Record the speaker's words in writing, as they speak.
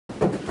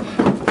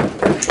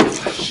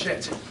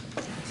shit.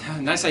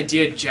 Nice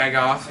idea,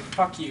 Jagoff. Like,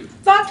 fuck you.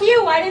 Fuck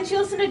you! Why didn't you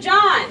listen to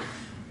John?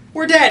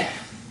 We're dead.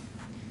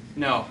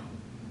 No.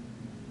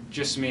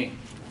 Just me.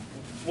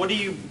 What do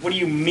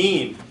you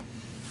mean?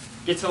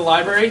 Get to the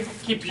library,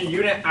 keep your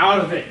unit out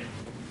of it.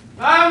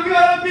 I'm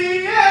gonna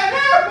be an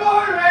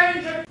airborne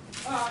ranger!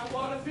 I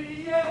wanna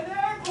be an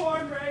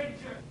airborne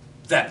ranger!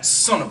 That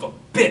son of a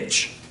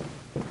bitch!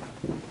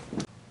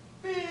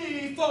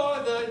 Before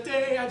the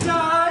day I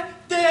die,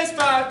 there's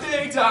 5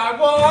 things I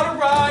wanna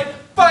ride.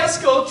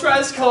 Bicycle,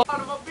 tricycle,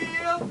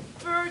 automobile,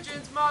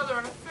 Virgin's mother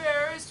on a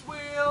Ferris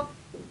wheel.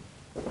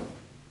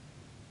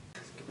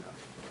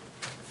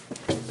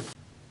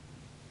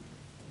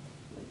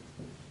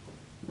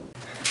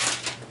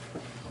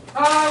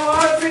 I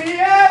wanna be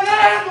an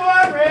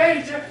airborne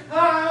ranger.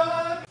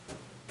 Ah!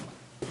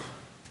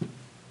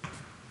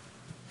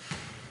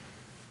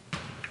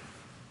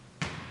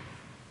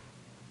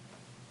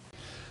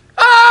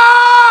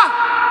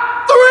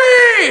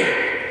 3,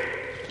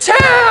 2,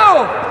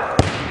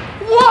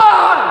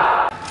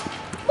 1.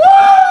 Woo!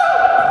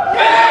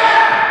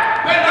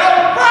 Yeah! Bender,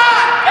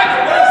 run!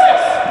 Bender, what is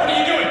this? What are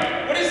you doing?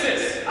 What is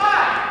this?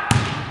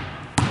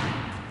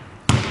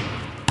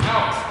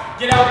 Out.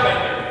 Get out,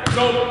 Bender. It's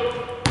over.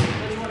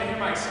 Don't you want to hear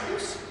my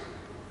excuse?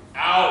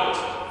 Out.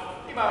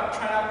 Think about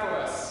trying out for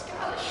a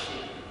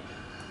scholarship.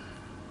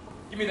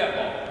 Give me that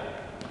ball.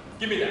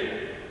 Give me that.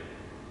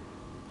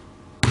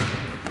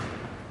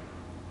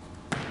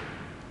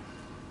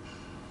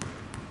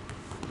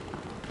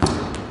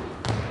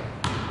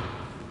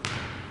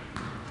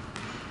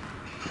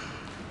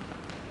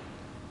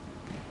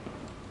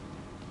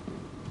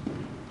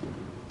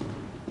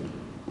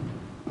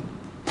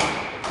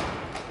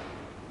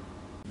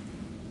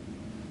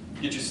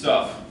 Get your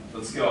stuff.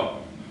 Let's go.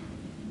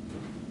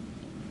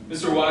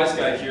 Mr. Wise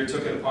Guy here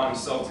took it upon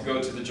himself to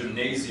go to the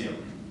gymnasium.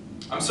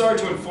 I'm sorry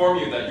to inform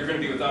you that you're going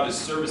to be without his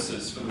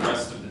services for the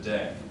rest of the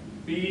day.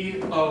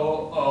 B-O-O-H-O-O.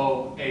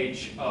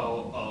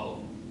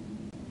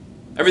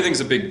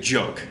 Everything's a big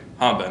joke,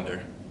 huh,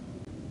 Bender?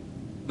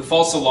 The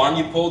false alarm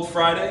you pulled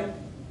Friday?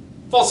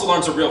 False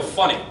alarms are real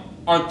funny,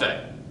 aren't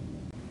they?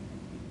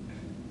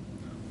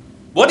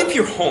 What if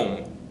your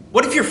home,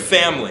 what if your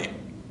family,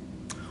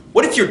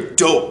 what if your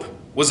dope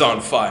was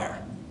on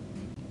fire?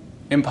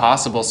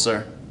 Impossible,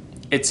 sir.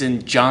 It's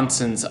in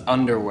Johnson's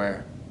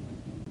underwear.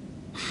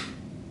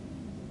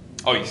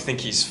 Oh, you think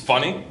he's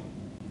funny?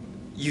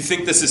 You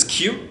think this is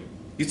cute?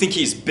 You think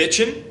he's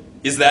bitchin'?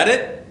 Is that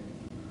it?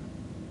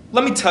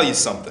 Let me tell you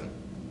something.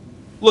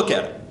 Look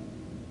at him.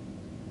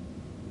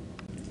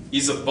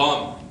 He's a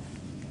bum.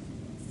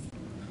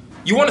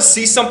 You want to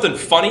see something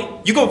funny?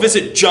 You go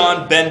visit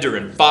John Bender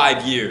in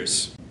 5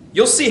 years.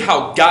 You'll see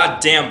how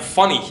goddamn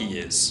funny he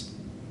is.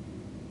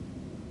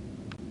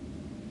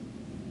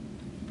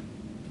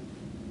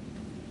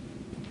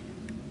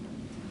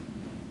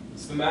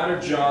 What's the matter,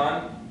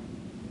 John?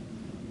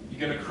 You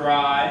gonna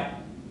cry?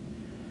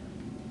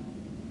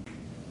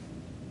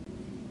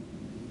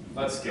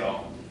 Let's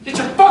go. Get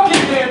your fucking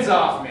hands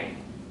off me!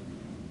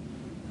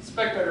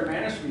 Expect better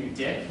manners from you,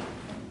 dick.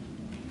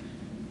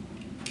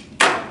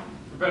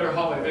 For better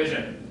hallway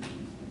vision.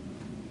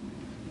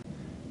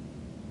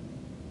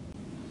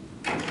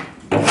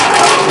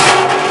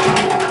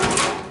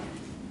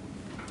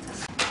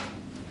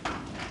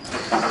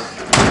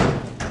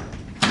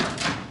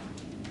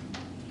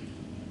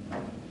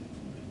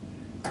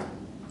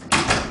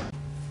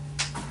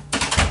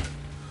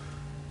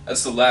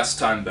 That's the last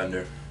time,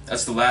 Bender.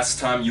 That's the last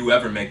time you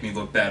ever make me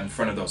look bad in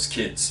front of those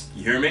kids.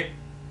 You hear me?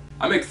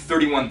 I make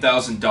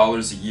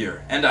 $31,000 a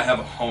year, and I have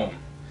a home.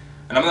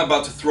 And I'm not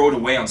about to throw it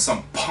away on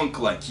some punk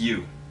like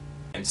you.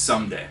 And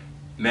someday,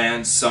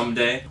 man,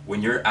 someday,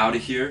 when you're out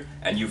of here,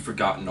 and you've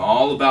forgotten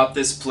all about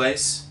this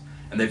place,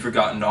 and they've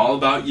forgotten all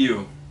about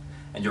you,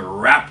 and you're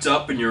wrapped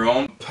up in your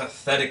own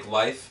pathetic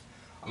life,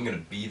 I'm gonna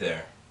be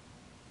there.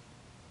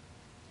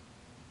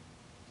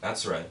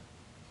 That's right.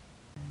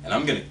 And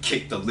I'm gonna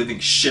kick the living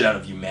shit out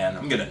of you, man.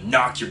 I'm gonna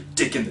knock your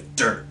dick in the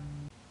dirt.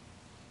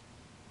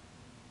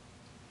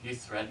 Are you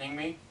threatening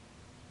me?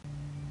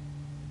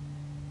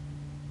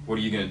 What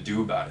are you gonna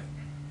do about it?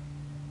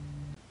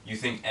 You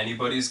think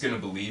anybody's gonna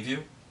believe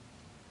you?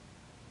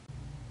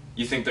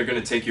 You think they're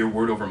gonna take your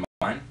word over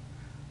mine?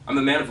 I'm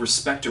a man of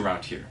respect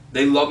around here.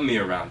 They love me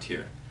around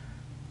here.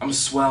 I'm a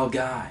swell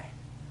guy.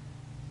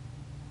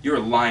 You're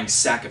a lying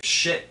sack of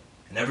shit,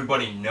 and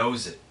everybody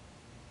knows it.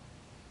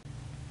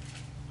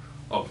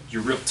 Oh,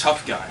 you're a real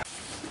tough guy.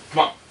 Come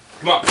on,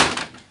 come on.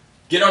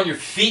 Get on your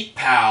feet,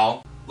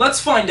 pal. Let's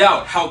find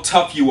out how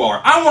tough you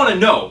are. I want to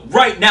know,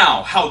 right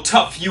now, how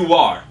tough you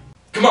are.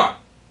 Come on.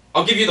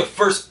 I'll give you the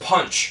first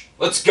punch.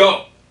 Let's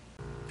go.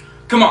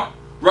 Come on,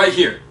 right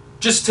here.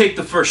 Just take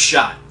the first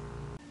shot.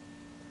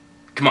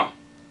 Come on,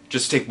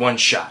 just take one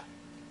shot.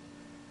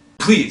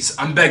 Please,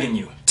 I'm begging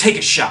you, take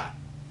a shot.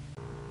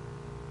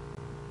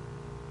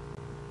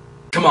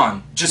 Come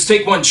on, just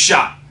take one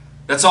shot.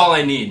 That's all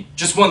I need.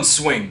 Just one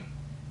swing.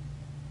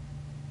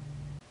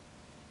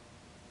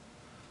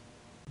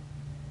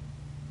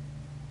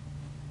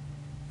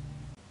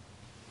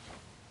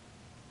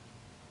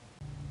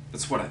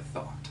 That's what I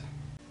thought.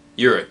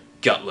 You're a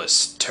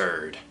gutless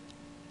turd.